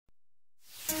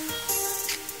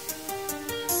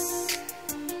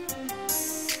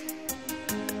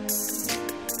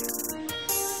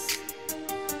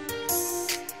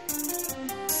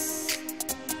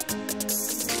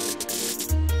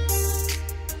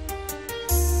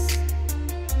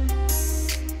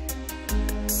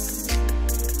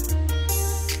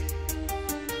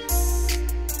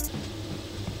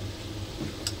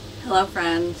Hello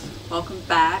friends, welcome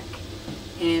back,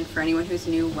 and for anyone who's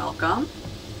new, welcome.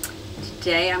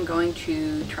 Today I'm going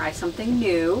to try something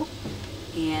new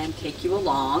and take you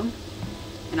along.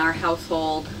 In our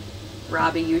household,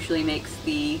 Robbie usually makes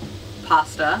the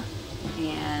pasta,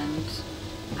 and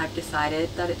I've decided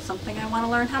that it's something I want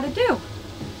to learn how to do.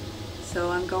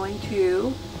 So I'm going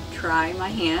to try my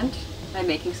hand by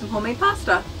making some homemade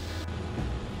pasta.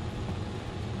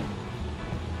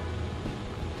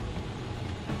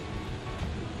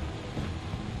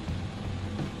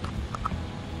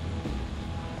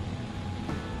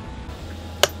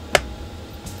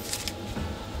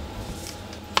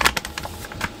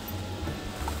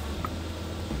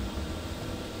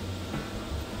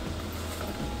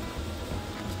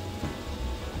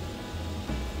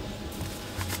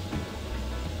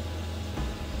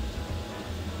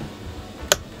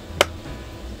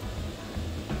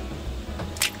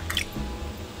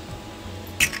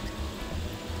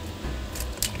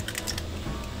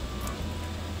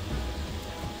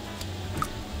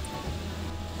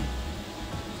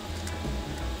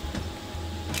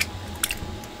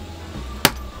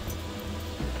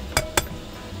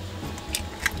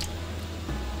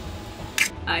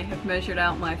 I have measured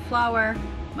out my flour,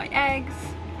 my eggs.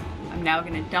 I'm now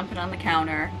going to dump it on the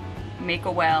counter, make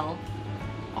a well,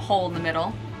 a hole in the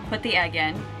middle, put the egg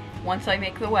in. Once I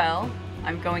make the well,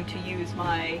 I'm going to use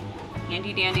my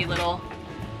handy dandy little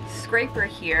scraper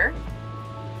here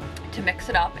to mix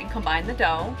it up and combine the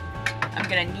dough. I'm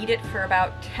going to knead it for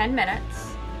about 10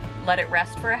 minutes, let it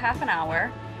rest for a half an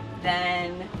hour.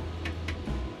 Then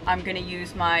I'm going to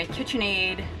use my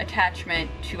KitchenAid attachment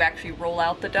to actually roll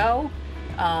out the dough.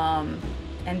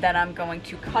 And then I'm going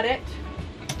to cut it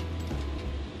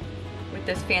with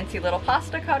this fancy little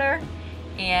pasta cutter,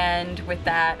 and with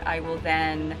that I will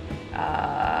then,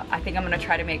 I think I'm going to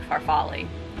try to make farfalle.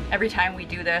 Every time we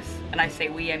do this, and I say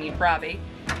we, I mean Robbie,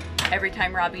 every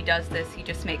time Robbie does this he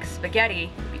just makes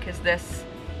spaghetti, because this,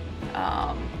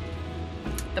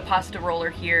 the pasta roller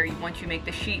here, once you make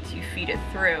the sheets you feed it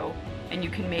through and you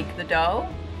can make the dough,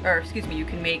 or excuse me, you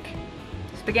can make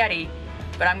spaghetti.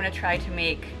 But I'm going to try to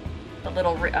make the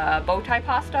little bow tie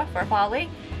pasta, farfalle,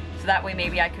 so that way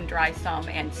maybe I can dry some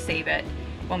and save it.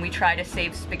 When we try to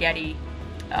save spaghetti,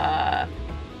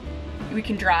 we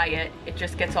can dry it. It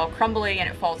just gets all crumbly and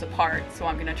it falls apart, so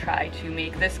I'm going to try to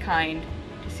make this kind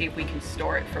to see if we can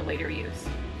store it for later use.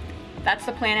 That's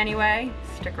the plan anyway.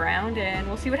 Stick around and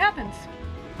we'll see what happens.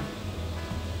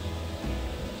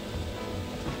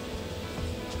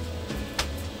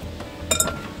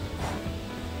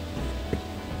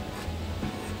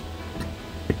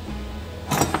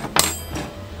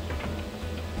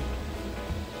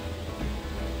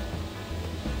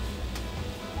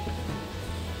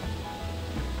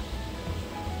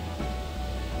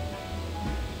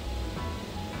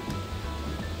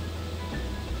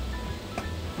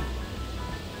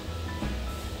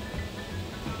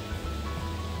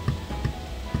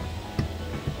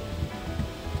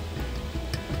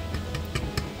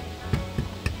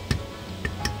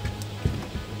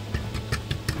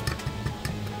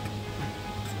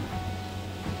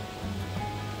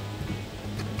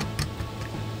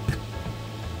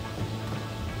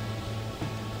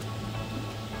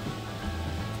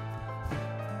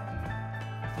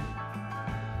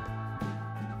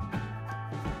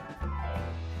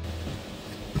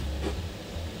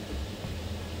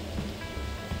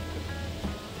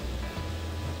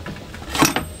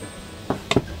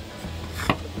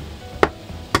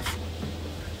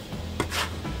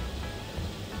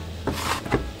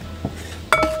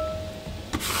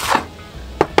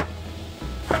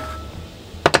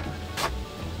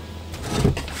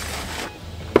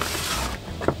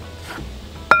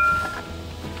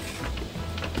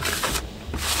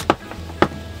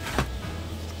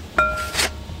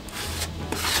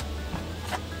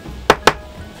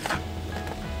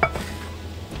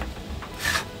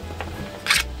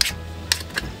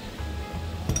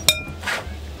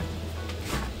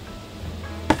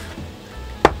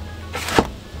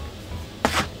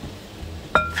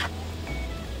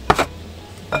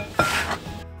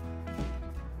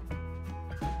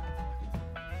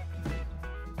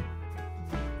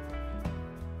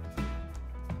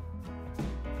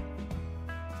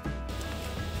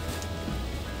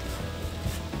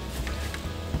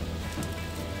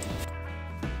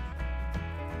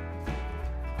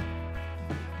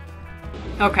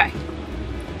 Okay,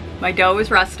 my dough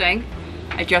is resting.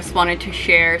 I just wanted to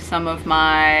share some of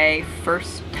my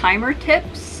first timer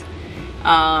tips.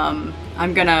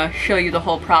 I'm gonna show you the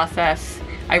whole process.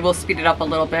 I will speed it up a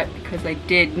little bit because I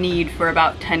did knead for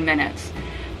about 10 minutes.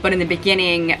 but in the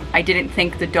beginning I didn't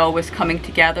think the dough was coming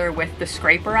together with the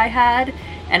scraper I had,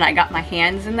 and I got my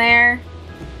hands in there.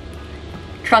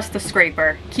 Trust the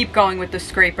scraper. Keep going with the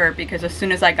scraper, because as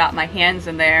soon as I got my hands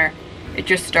in there, it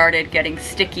just started getting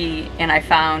sticky, and I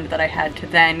found that I had to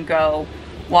then go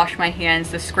wash my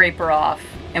hands, the scraper off,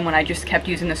 and when I just kept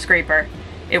using the scraper,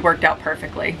 it worked out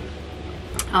perfectly.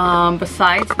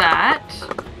 Besides that,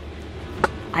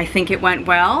 I think it went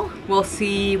well. We'll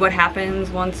see what happens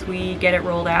once we get it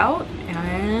rolled out,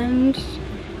 and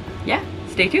yeah,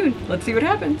 stay tuned. Let's see what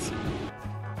happens.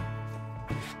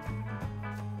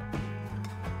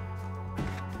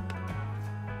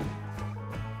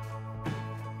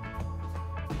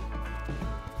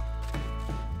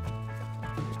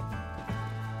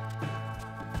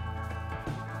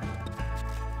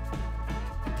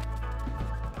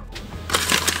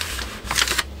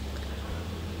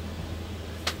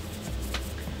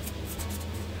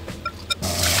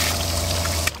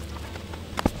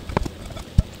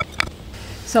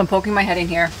 So I'm poking my head in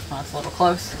here. Oh, it's a little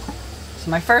close.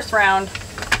 So my first round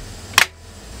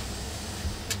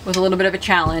was a little bit of a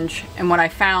challenge, and what I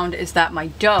found is that my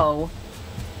dough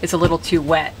is a little too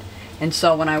wet. And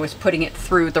so when I was putting it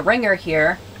through the wringer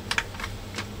here,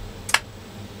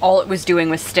 all it was doing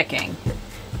was sticking.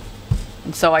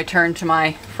 And so I turned to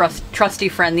my trusty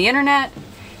friend, the internet,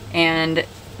 and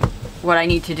what I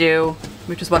need to do,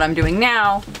 which is what I'm doing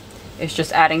now, is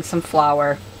just adding some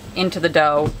flour into the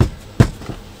dough,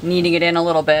 kneading it in a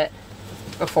little bit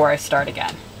before I start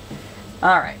again.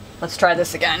 All right, let's try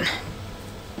this again.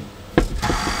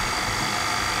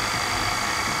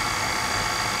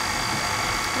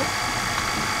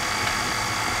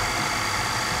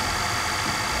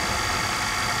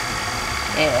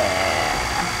 Yeah.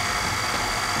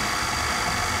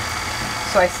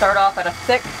 So I start off at a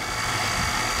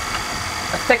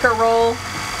thicker roll,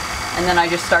 and then I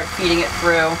just start feeding it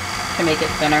through to make it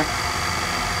thinner.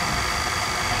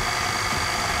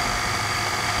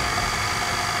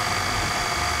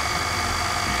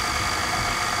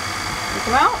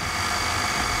 Come out.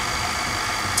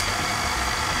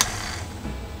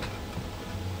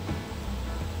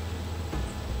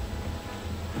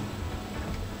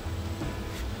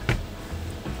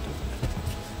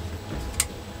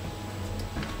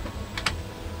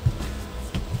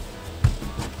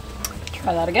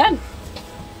 Try that again.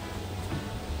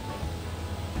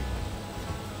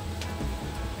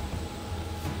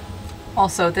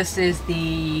 Also, this is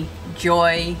the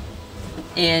joy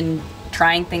in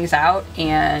trying things out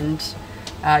and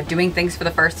doing things for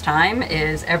the first time,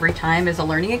 is every time is a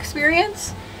learning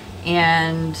experience,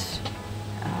 and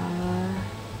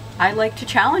I like to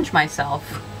challenge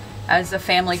myself. As a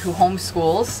family who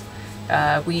homeschools,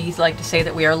 we like to say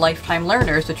that we are lifetime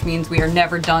learners, which means we are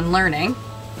never done learning.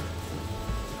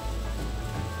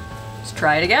 Let's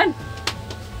try it again.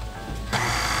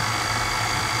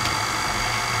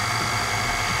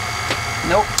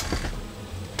 Nope.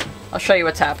 I'll show you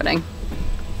what's happening.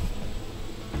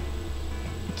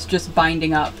 It's just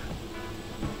binding up.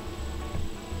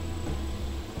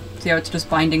 See how it's just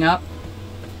binding up?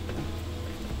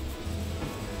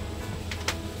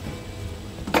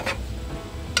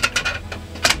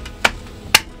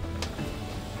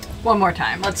 One more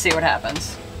time. Let's see what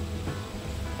happens.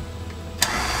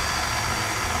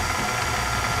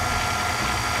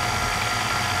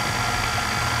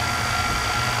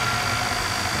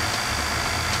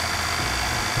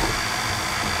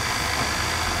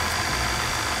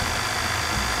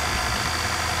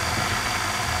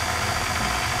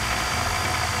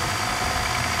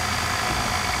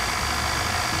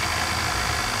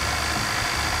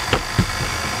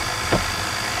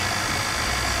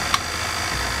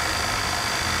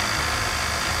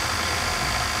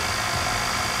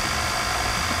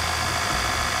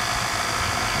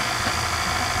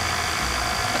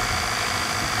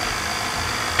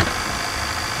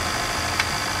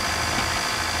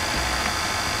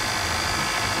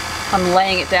 I'm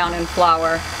laying it down in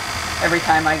flour every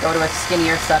time I go to a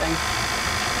skinnier setting.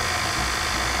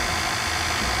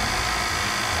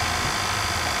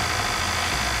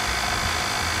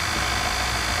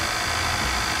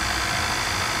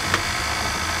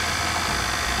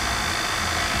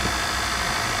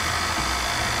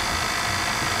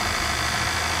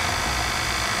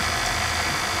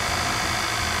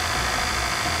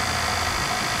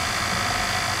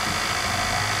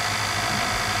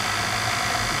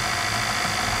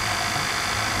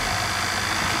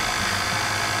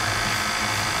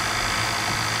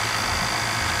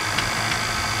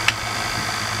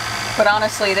 But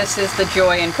honestly, this is the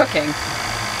joy in cooking.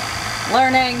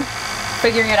 Learning,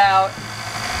 figuring it out,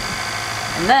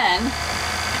 and then,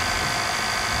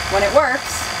 when it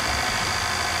works,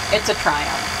 It's a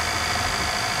triumph.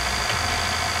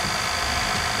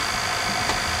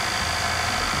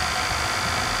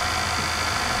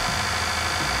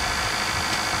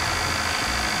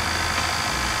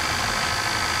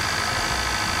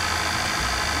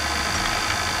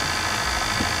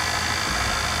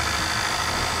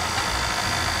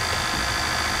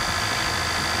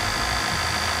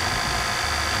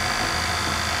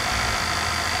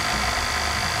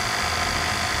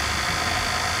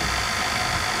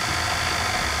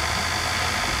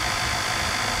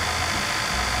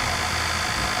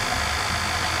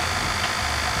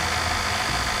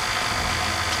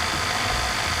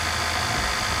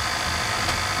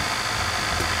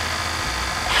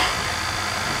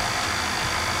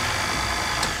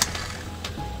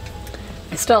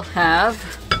 I still have,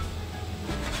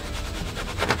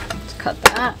 let's cut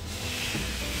that.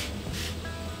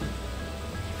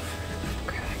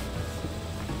 Okay.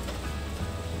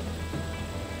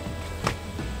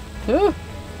 Ooh.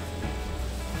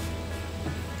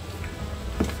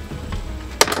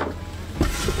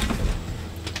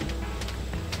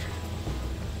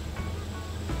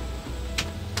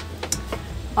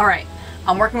 All right,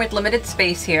 I'm working with limited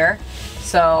space here,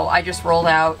 so I just rolled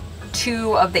out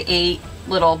 2 of the 8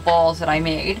 little balls that I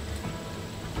made.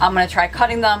 I'm gonna try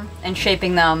cutting them and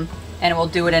shaping them, and we'll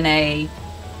do it in a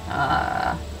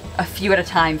few at a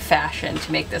time fashion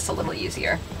to make this a little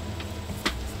easier.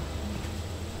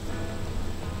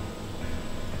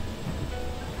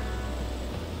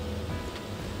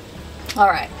 All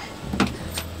right.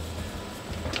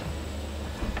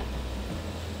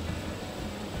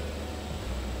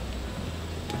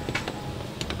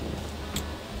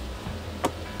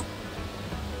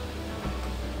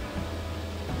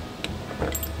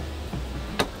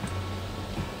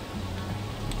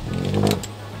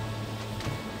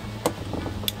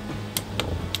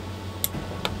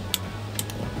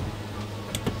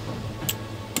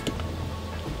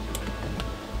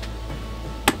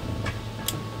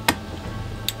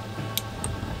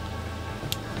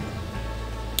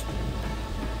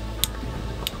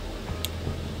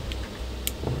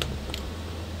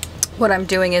 What I'm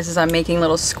doing is I'm making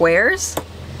little squares,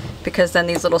 because then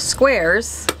these little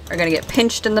squares are going to get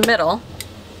pinched in the middle,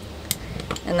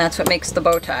 and that's what makes the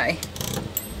bow tie.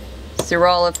 Through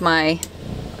all of my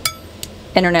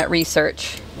internet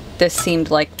research, this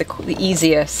seemed like the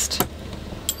easiest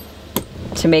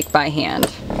to make by hand.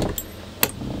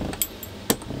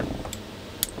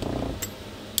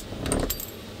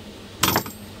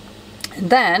 And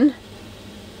then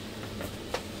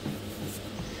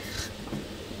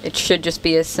it should just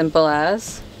be as simple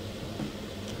as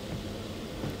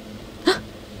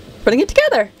putting it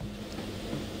together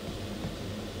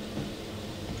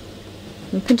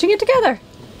and pinching it together.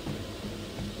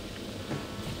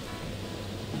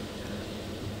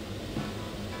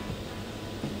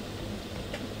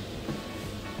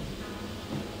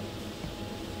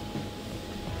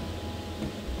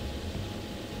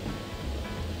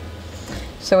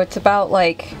 So it's about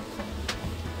like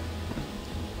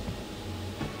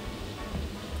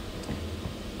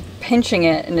pinching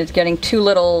it, and it's getting too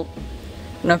little.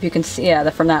 I don't know if you can see, yeah,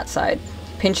 from that side.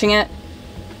 Pinching it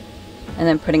and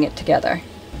then putting it together.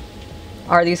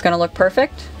 Are these going to look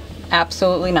perfect?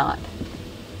 Absolutely not.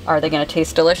 Are they going to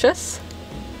taste delicious?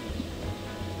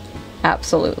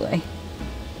 Absolutely.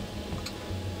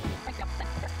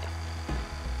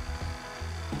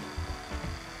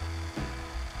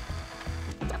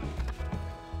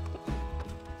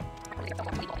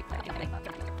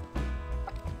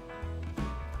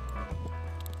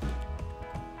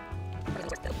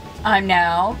 I'm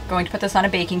now going to put this on a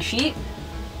baking sheet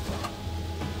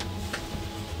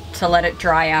to let it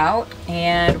dry out,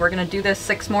 and we're going to do this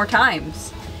 6 more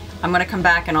times. I'm going to come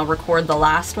back and I'll record the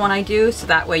last one I do, so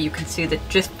that way you can see the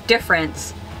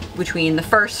difference between the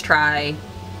first try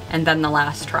and then the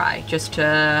last try, just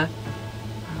to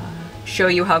show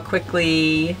you how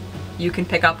quickly you can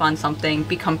pick up on something,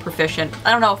 become proficient.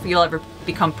 I don't know if you'll ever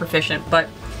become proficient, but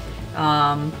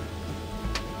I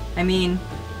mean,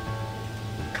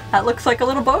 that looks like a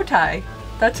little bow tie.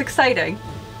 That's exciting.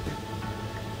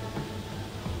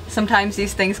 Sometimes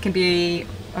these things can be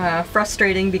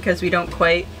frustrating because we don't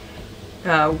quite,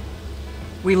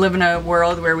 we live in a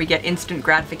world where we get instant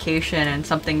gratification and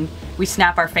something, we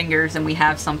snap our fingers and we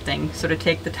have something. So to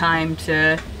take the time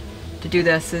to do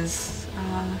this is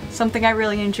something I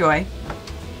really enjoy.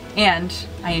 And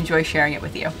I enjoy sharing it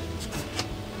with you.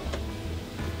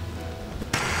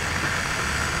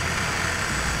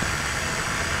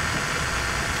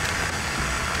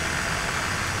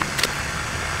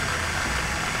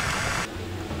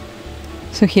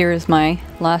 So here is my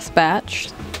last batch.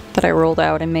 that I rolled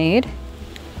out and made.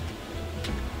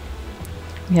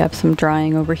 We have some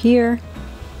drying over here.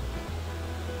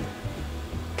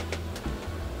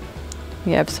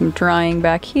 We have some drying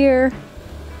back here.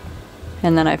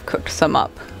 And then I've cooked some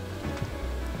up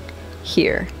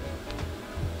here.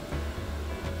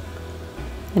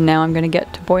 And now I'm going to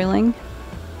get to boiling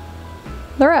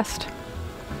the rest.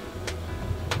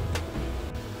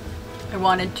 I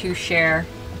wanted to share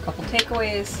a couple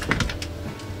takeaways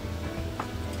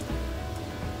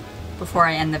before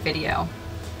I end the video.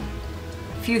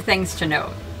 A few things to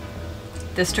note.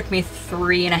 This took me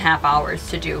 3.5 hours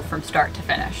to do from start to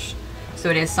finish. So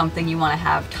it is something you want to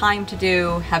have time to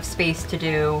do, have space to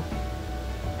do,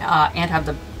 and have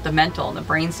the mental and the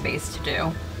brain space to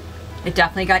do. It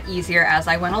definitely got easier as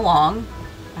I went along,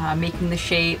 making the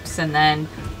shapes and then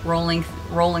rolling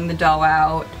the dough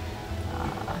out.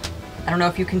 I don't know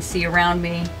if you can see around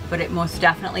me, but it most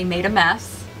definitely made a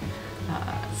mess.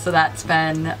 So that's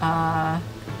been,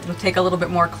 it'll take a little bit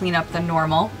more cleanup than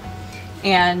normal.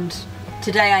 And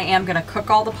today I am going to cook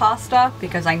all the pasta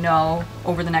because I know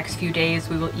over the next few days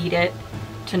we will eat it.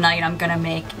 Tonight I'm going to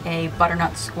make a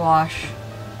butternut squash,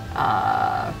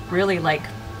 really like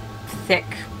thick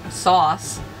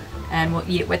sauce, and we'll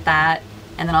eat it with that.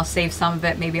 And then I'll save some of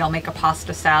it. Maybe I'll make a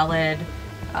pasta salad.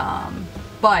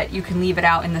 But you can leave it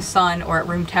out in the sun or at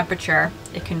room temperature.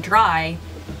 It can dry,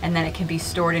 and then it can be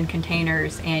stored in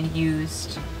containers and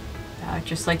used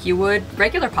just like you would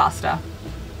regular pasta.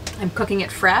 I'm cooking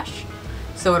it fresh,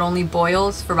 so it only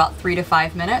boils for about 3 to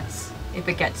 5 minutes. If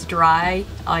it gets dry,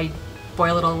 I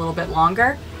boil it a little bit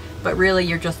longer, but really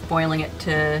you're just boiling it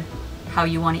to how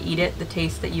you want to eat it, the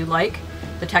taste that you like,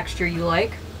 the texture you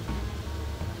like.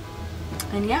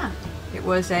 And yeah, it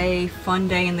was a fun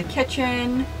day in the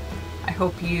kitchen. I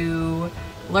hope you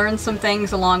learned some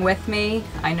things along with me.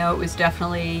 I know it was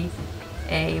definitely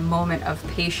a moment of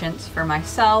patience for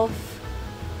myself,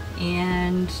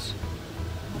 and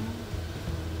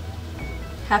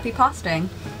happy pastaing.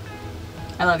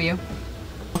 I love you.